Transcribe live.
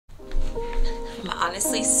I'm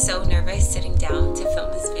honestly so nervous sitting down to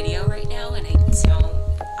film this video right now, and I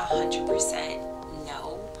don't 100%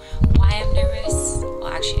 know why I'm nervous. Well,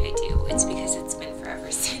 actually I do. It's because it's been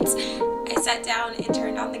forever since I sat down and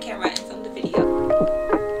turned on the camera and filmed a video.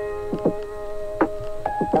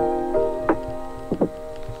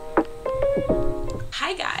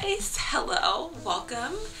 Hi guys, hello,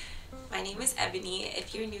 welcome. My name is Ebony.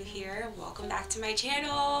 If you're new here, welcome back to my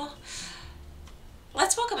channel.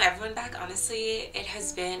 Let's welcome everyone back. Honestly, it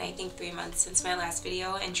has been, I think, 3 months since my last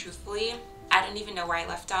video, and truthfully, I don't even know where I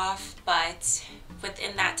left off, but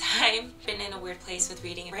within that time, I've been in a weird place with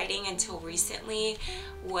reading and writing until recently,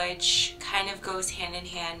 which kind of goes hand in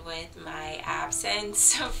hand with my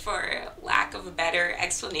absence, for lack of a better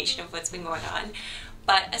explanation of what's been going on.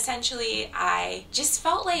 But essentially, I just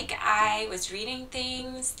felt like I was reading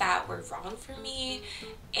things that were wrong for me,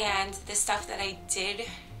 and the stuff that I did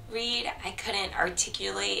read, I couldn't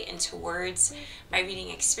articulate into words my reading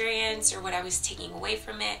experience or what I was taking away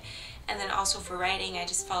from it. And then also for writing, I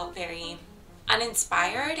just felt very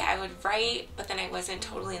uninspired. I would write, but then I wasn't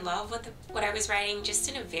totally in love with what I was writing,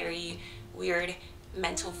 just in a very weird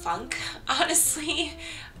mental funk, honestly.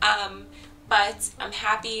 But I'm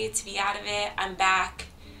happy to be out of it. I'm back,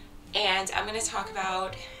 and I'm going to talk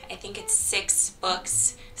about, I think it's 6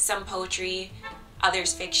 books, some poetry,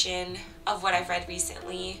 others fiction, of what I've read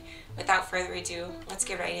recently. Without further ado, let's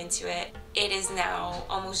get right into it. It is now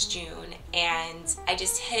almost June, and I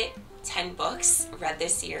just hit 10 books read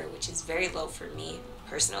this year, which is very low for me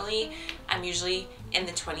personally. I'm usually in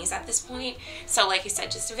the 20s at this point. So like I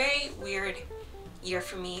said, just a very weird year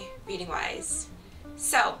for me reading wise.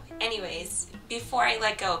 So anyways, Before I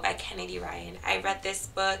Let Go by Kennedy Ryan. I read this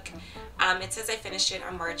book. It says I finished it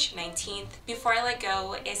on March 19th. Before I Let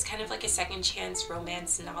Go is kind of like a second chance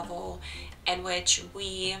romance novel in which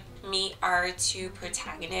we meet our 2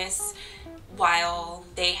 protagonists while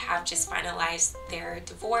they have just finalized their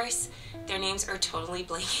divorce. Their names are totally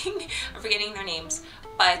blanking. I'm forgetting their names.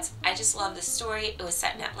 But I just love the story. It was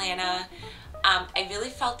set in Atlanta. I really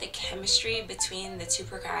felt the chemistry between the 2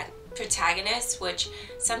 protagonists, which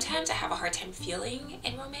sometimes I have a hard time feeling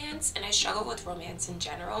in romance, and I struggle with romance in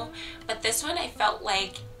general. But this one, I felt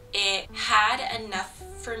like it had enough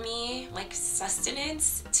for me, like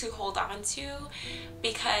sustenance, to hold on to,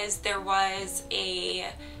 because there was a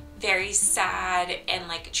very sad and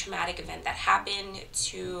like traumatic event that happened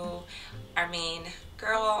to our main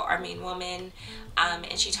girl, our main woman,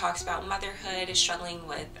 and she talks about motherhood, struggling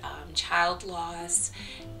with child loss,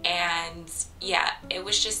 and yeah, it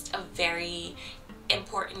was just a very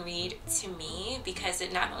important read to me because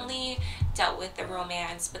it not only dealt with the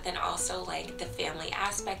romance, but then also like the family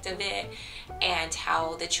aspect of it and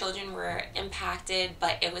how the children were impacted,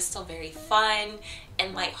 but it was still very fun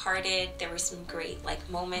and lighthearted. There were some great like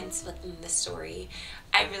moments within the story.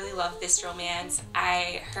 I really love this romance.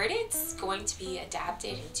 I heard it's going to be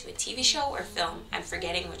adapted into a TV show or film. I'm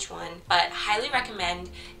forgetting which one, but highly recommend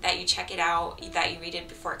that you check it out, that you read it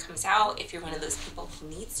before it comes out if you're one of those people who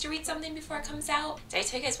needs to read something before it comes out. Did I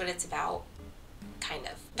tell you guys what it's about? Kind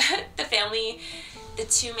of. The family, the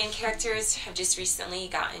 2 main characters have just recently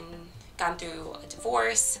gone through a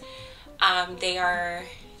divorce. They are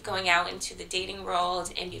going out into the dating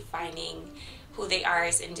world and defining who they are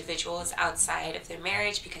as individuals outside of their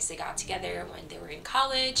marriage because they got together when they were in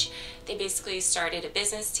college. They basically started a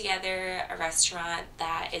business together, a restaurant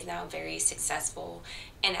that is now very successful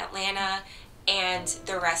in Atlanta, and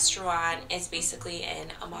the restaurant is basically an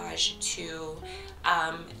homage to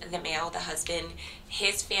the male, the husband,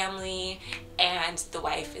 his family, and the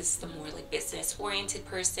wife is the more like business oriented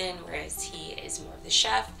person, whereas he is more of the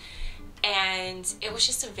chef. And it was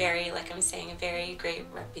just a very, like I'm saying, a very great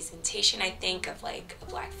representation, I think, of like a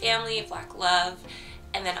Black family, Black love,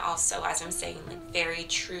 and then also, as I'm saying, like very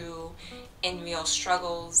true in real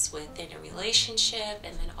struggles within a relationship,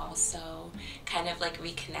 and then also kind of like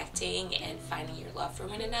reconnecting and finding your love for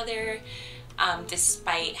one another,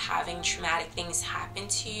 despite having traumatic things happen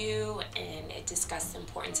to you. And it discussed the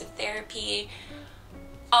importance of therapy.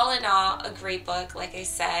 All in all, a great book. Like I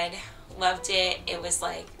said, loved it. It was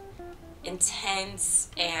like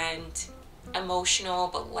intense and emotional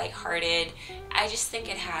but lighthearted. I just think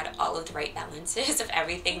it had all of the right balances of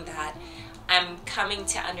everything that I'm coming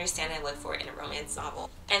to understand I look for in a romance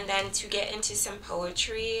novel. And then to get into some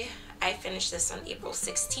poetry, I finished this on April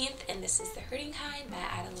 16th, and this is The Hurting Kind by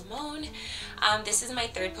Ada Limon. This is my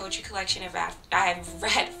 3rd poetry collection I've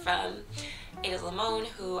read from Ada Limon,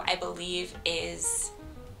 who I believe is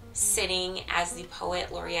sitting as the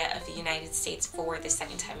Poet Laureate of the United States for the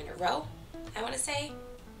 2nd time in a row, I want to say.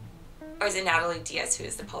 Or is it Natalie Diaz who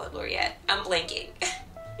is the Poet Laureate? I'm blanking.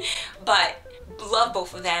 But love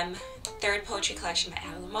both of them. Third poetry collection by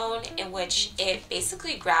Ada Limon, in which it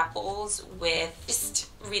basically grapples with, just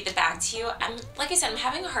read the back to you. Like I said, I'm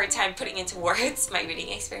having a hard time putting into words my reading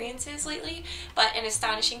experiences lately, but an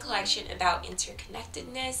astonishing collection about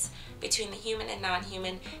interconnectedness between the human and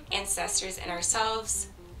non-human, ancestors and ourselves,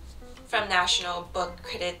 from National Book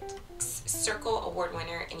Critics Circle Award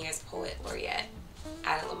winner and U.S. Poet Laureate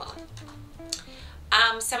Ada Limon.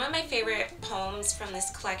 Some of my favorite poems from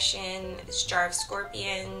this collection is Jar of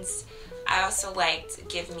Scorpions. I also liked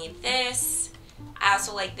Give Me This. I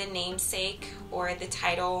also like the namesake, or the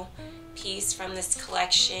title piece from this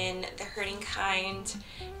collection, The Hurting Kind.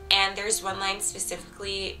 And there's one line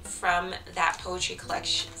specifically from that poetry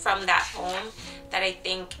collection, from that poem, that I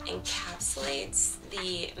think encapsulates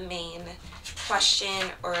the main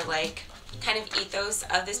question, or like kind of ethos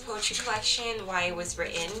of this poetry collection, why it was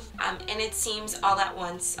written. And it seems all at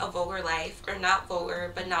once a vulgar life, or not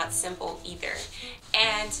vulgar but not simple either.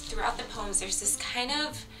 And throughout the poems there's this kind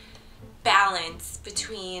of balance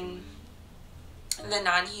between the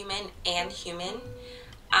non-human and human,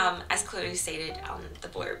 as clearly stated on the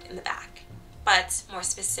blurb in the back. But more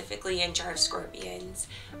specifically in Jar of Scorpions,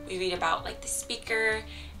 we read about like the speaker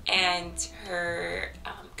and her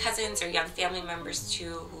cousins or young family members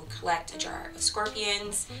too, who collect a jar of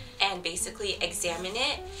scorpions and basically examine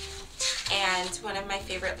it. And one of my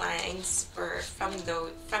favorite lines from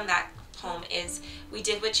that poem is, "We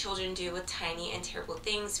did what children do with tiny and terrible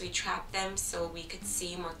things. We trapped them so we could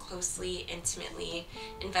see more closely, intimately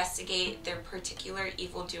investigate their particular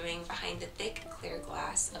evil doing behind the thick clear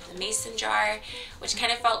glass of the mason jar," which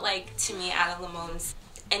kind of felt like, to me, Ada Limon's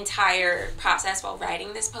entire process while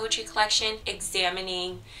writing this poetry collection,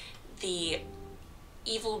 examining the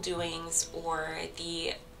evil doings or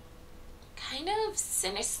the kind of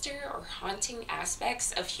sinister or haunting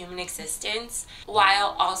aspects of human existence,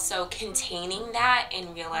 while also containing that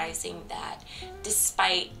and realizing that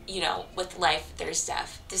despite, you know, with life there's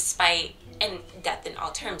death, despite, and death in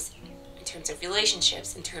all terms, in terms of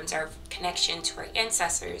relationships, in terms of connection to our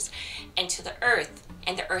ancestors and to the earth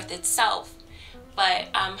and the earth itself,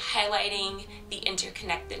 but highlighting the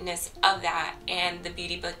interconnectedness of that and the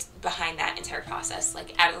beauty behind that entire process.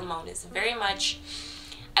 Like, Ada Limon is very much,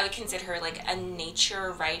 I would consider her like a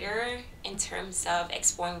nature writer in terms of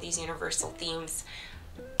exploring these universal themes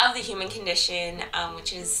of the human condition,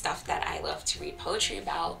 which is stuff that I love to read poetry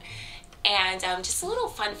about. And just a little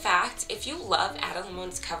fun fact, if you love Ada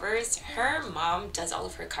Limon's covers, her mom does all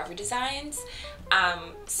of her cover designs.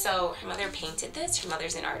 So her mother painted this. Her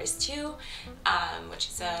mother's an artist too, which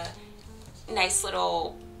is a nice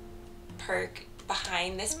little perk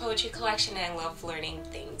behind this poetry collection, and I love learning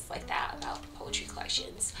things like that about poetry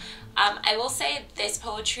collections. I will say this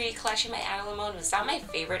poetry collection by Ada Limon was not my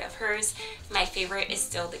favorite of hers. My favorite is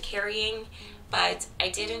still The Carrying, but I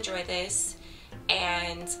did enjoy this,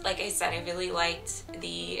 and like I said, I really liked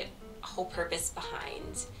the whole purpose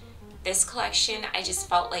behind this collection. I just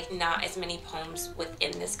felt like not as many poems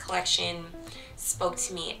within this collection spoke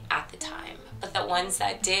to me at the time, but the ones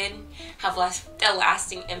that did have left a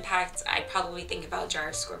lasting impact, I probably think about Jar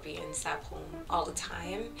of Scorpions, that poem, all the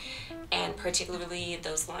time, and particularly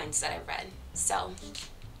those lines that I read. So,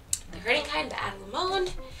 The Hurting Kind by Ada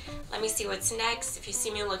Limon. Let me see what's next. If you see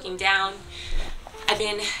me looking down, I've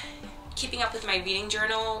been keeping up with my reading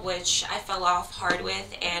journal, which I fell off hard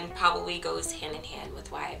with, and probably goes hand in hand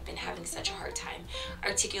with why I've been having such a hard time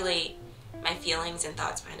articulate my feelings and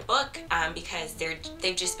thoughts behind a book, because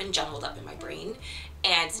they've just been jumbled up in my brain,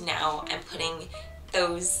 and now I'm putting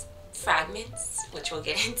those fragments, which we'll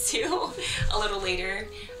get into a little later,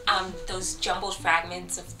 those jumbled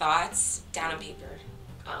fragments of thoughts down on paper,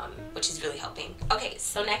 which is really helping. Okay,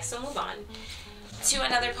 so next we'll move on to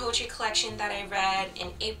another poetry collection that I read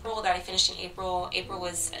in April, that I finished in April. April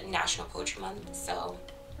was National Poetry Month, so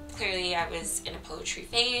clearly I was in a poetry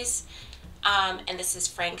phase. And this is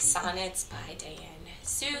Frank's Sonnets by Diane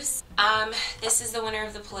Seuss. This is the winner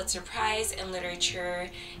of the Pulitzer Prize in Literature,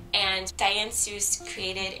 and Diane Seuss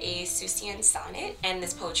created a Seussian sonnet, and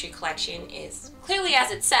this poetry collection is, clearly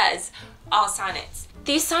as it says, all sonnets.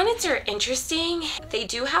 These sonnets are interesting. They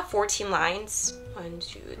do have 14 lines. 1,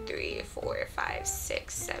 2, 3, 4, 5,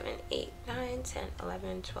 6, 7, 8, 9, 10,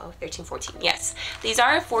 11, 12, 13, 14. Yes, these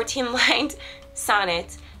are 14-lined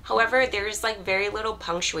sonnets. However, there's like very little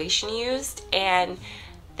punctuation used, and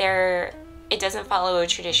it doesn't follow a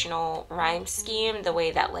traditional rhyme scheme the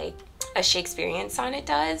way that like a Shakespearean sonnet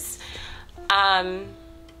does,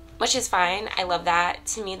 which is fine. I love that.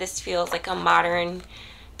 To me, this feels like a modern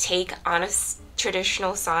take on a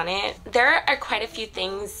traditional sonnet. There are quite a few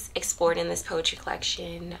things explored in this poetry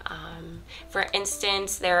collection. For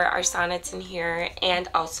instance, there are sonnets in here, and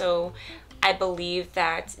also I believe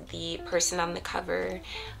that the person on the cover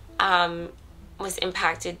was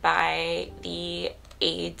impacted by the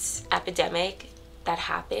AIDS epidemic that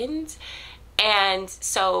happened, and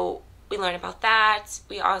so we learn about that.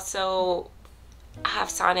 We also have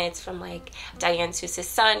sonnets from like Diane Seuss's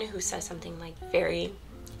son, who says something like very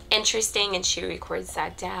interesting, and she records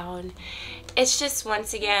that down. It's just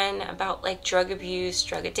once again about like drug abuse,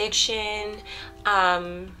 drug addiction,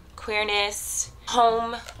 queerness,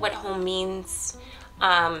 home, what home means.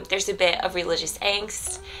 There's a bit of religious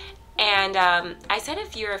angst. And I said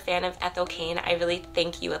if you're a fan of Ethel Cain, I really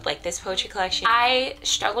think you would like this poetry collection. I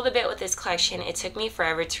struggled a bit with this collection. It took me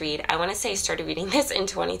forever to read. I want to say I started reading this in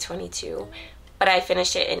 2022, but I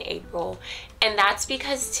finished it in April. And that's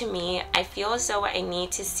because to me, I feel as though I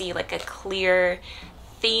need to see like a clear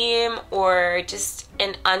theme or just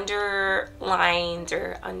an underlined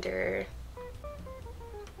or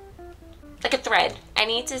like a thread. I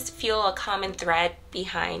need to feel a common thread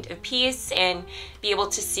behind a piece and be able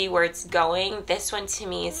to see where it's going. This one to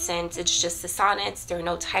me, since it's just the sonnets, there are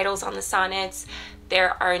no titles on the sonnets,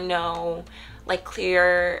 there are no like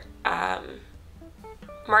clear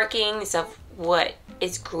markings of what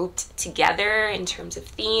is grouped together in terms of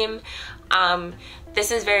theme. This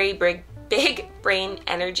is very big brain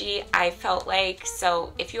energy, I felt like.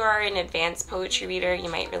 So if you are an advanced poetry reader, you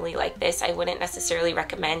might really like this. I wouldn't necessarily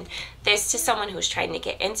recommend this to someone who's trying to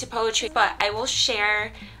get into poetry, but I will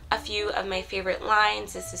share a few of my favorite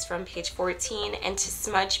lines. This is from page 14. And to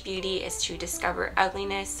smudge beauty is to discover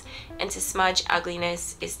ugliness, and to smudge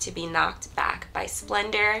ugliness is to be knocked back by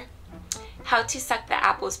splendor. How to suck the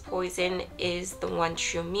apple's poison is the one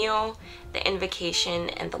true meal, the invocation,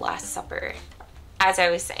 and the last supper. As I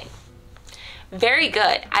was saying, very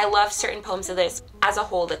good. I love certain poems of this. As a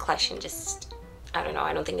whole, the collection just, I don't know,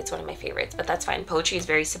 I don't think it's one of my favorites, but that's fine. Poetry is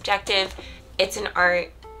very subjective. It's an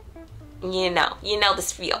art, you know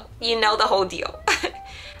this feel, you know the whole deal.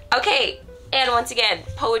 Okay, and once again,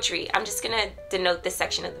 poetry. I'm just gonna denote this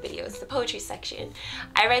section of the video. It's the poetry section.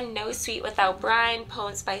 I read No Sweet Without Brine,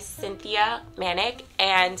 poems by Cynthia, Manick,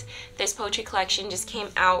 and this poetry collection just came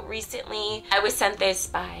out recently. I was sent this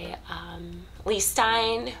by Lee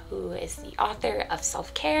Stein, who is the author of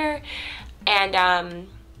Self-Care, and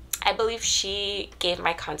I believe she gave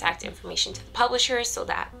my contact information to the publisher so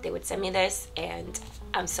that they would send me this, and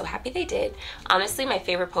I'm so happy they did. Honestly, my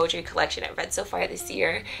favorite poetry collection I've read so far this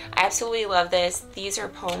year. I absolutely love this. These are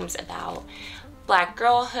poems about Black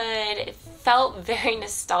girlhood. It felt very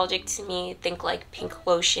nostalgic to me. Think like Pink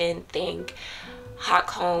Lotion, think hot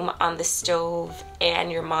comb on the stove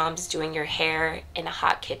and your mom's doing your hair in a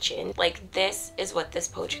hot kitchen. Like, this is what this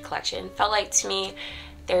poetry collection felt like to me.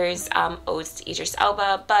 There's odes to Idris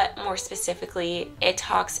Elba, but more specifically, it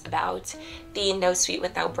talks about the no sweet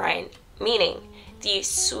without brine, meaning the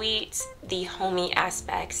sweet, the homey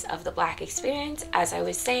aspects of the Black experience. As I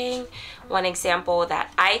was saying, one example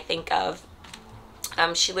that I think of,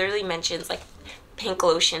 she literally mentions like pink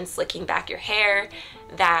lotion slicking back your hair,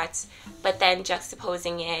 but then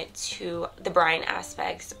juxtaposing it to the brine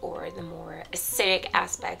aspects or the more acidic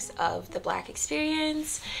aspects of the Black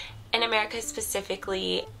experience. In America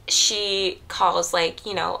specifically, she calls like,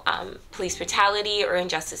 police brutality or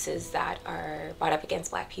injustices that are brought up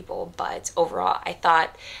against Black people. But overall, I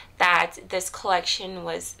thought that this collection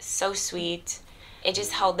was so sweet. It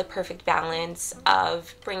just held the perfect balance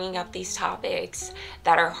of bringing up these topics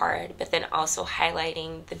that are hard, but then also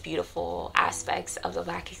highlighting the beautiful aspects of the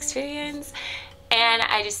Black experience. And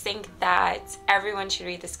I just think that everyone should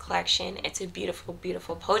read this collection. It's a beautiful,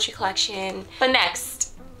 beautiful poetry collection. But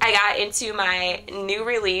next, I got into my new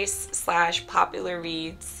release / popular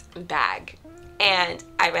reads bag. And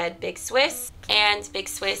I read Big Seuss. And Big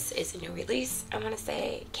Seuss is a new release, I want to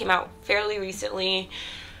say. It came out fairly recently.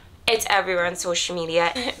 It's everywhere on social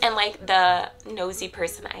media, and like the nosy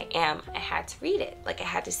person I am, I had to read it. Like, I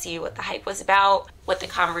had to see what the hype was about, what the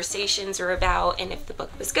conversations were about, and if the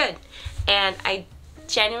book was good. And I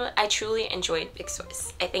truly enjoyed Big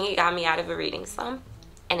Seuss. I think it got me out of a reading slump,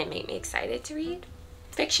 and it made me excited to read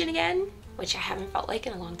fiction again, which I haven't felt like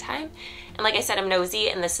in a long time. And like I said, I'm nosy,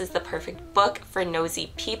 and this is the perfect book for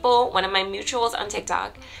nosy people. One of my mutuals on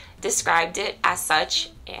TikTok described it as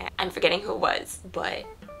such, and I'm forgetting who it was, but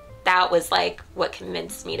that was like what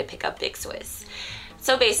convinced me to pick up Big Seuss.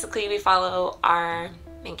 So basically, we follow our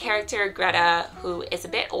main character, Greta, who is a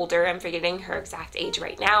bit older. I'm forgetting her exact age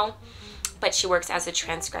right now. but she works as a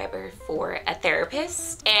transcriber for a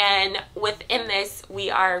therapist. And within this, we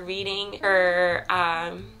are reading her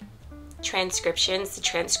transcriptions, the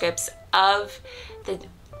transcripts of the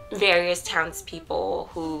various townspeople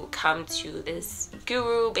who come to this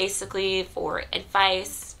guru basically for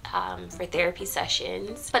advice, for therapy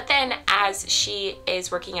sessions. But then as she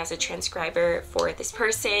is working as a transcriber for this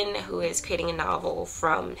person who is creating a novel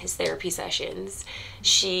from his therapy sessions,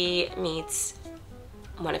 she meets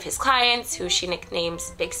one of his clients who she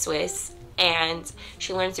nicknames Big Seuss, and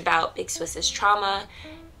she learns about Big Swiss's trauma.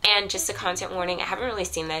 And just a content warning, I haven't really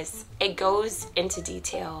seen this. It goes into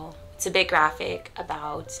detail. It's a bit graphic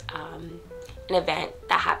about an event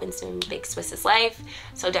that happens in Big Swiss's life,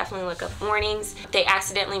 so definitely look up warnings. They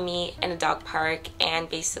accidentally meet in a dog park, and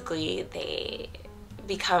basically they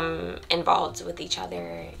become involved with each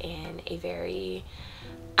other in a very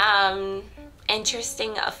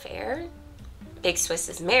interesting affair. Big Seuss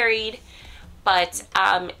is married, but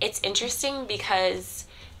it's interesting because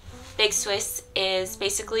Big Seuss is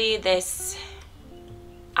basically this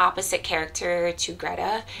opposite character to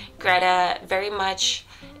Greta. Greta very much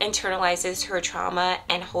internalizes her trauma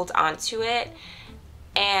and holds on to it,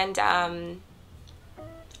 and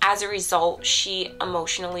as a result she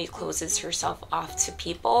emotionally closes herself off to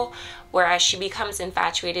people, whereas she becomes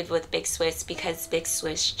infatuated with Big Seuss because Big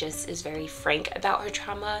Seuss just is very frank about her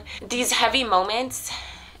trauma. These heavy moments,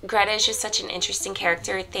 Greta is just such an interesting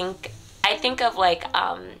character. I think of like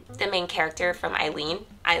the main character from Eileen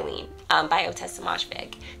by Otessa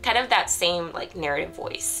Moshfegh. Kind of that same like narrative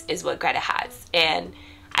voice is what Greta has, and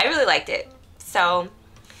I really liked it. So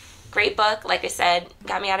great book. Like I said,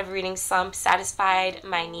 got me out of a reading slump, satisfied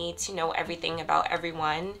my need to know everything about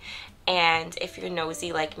everyone, and if you're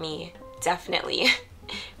nosy like me, definitely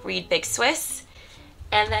read Big Seuss.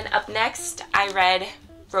 And then up next I read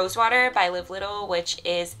Rosewater by Liv Little, which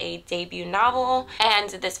is a debut novel, and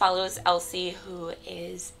this follows Elsie, who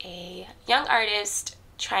is a young artist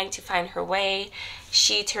trying to find her way.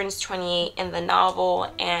 She turns 28 in the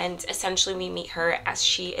novel, and essentially we meet her as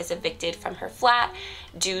she is evicted from her flat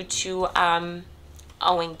due to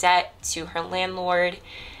owing debt to her landlord,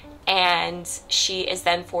 and she is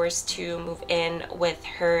then forced to move in with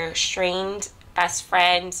her strained best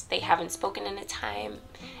friend. They haven't spoken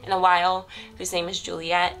in a while, whose name is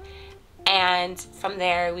Juliet. And from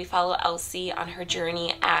there we follow Elsie on her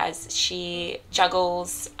journey as she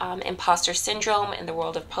juggles imposter syndrome in the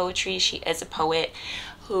world of poetry. She is a poet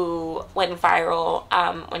who went viral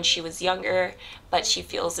when she was younger, but she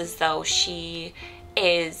feels as though she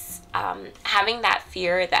is having that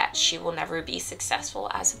fear that she will never be successful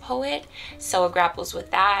as a poet, so it grapples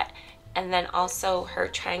with that. And then also her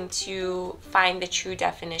trying to find the true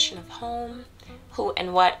definition of home, who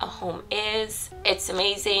and what a home is. It's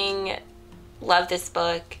amazing. Love this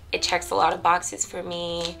book. It checks a lot of boxes for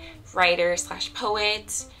me. Writer /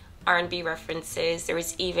 poet, R&B references. There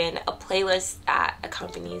was even a playlist that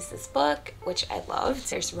accompanies this book, which I loved.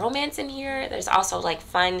 There's romance in here. There's also like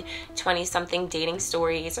fun 20-something dating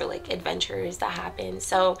stories or like adventures that happen.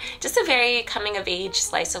 So just a very coming of age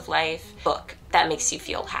slice of life book that makes you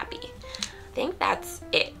feel happy. I think that's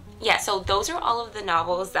it. Yeah, so those are all of the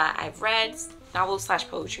novels that I've read, novels /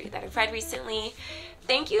 poetry that I've read recently.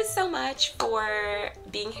 Thank you so much for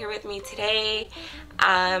being here with me today.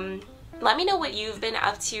 Let me know what you've been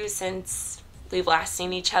up to since we've last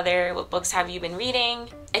seen each other. What books have you been reading?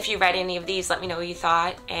 If you read any of these, let me know what you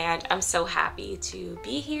thought. And I'm so happy to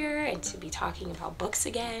be here and to be talking about books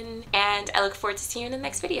again. And I look forward to seeing you in the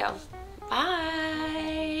next video.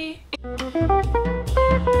 Bye!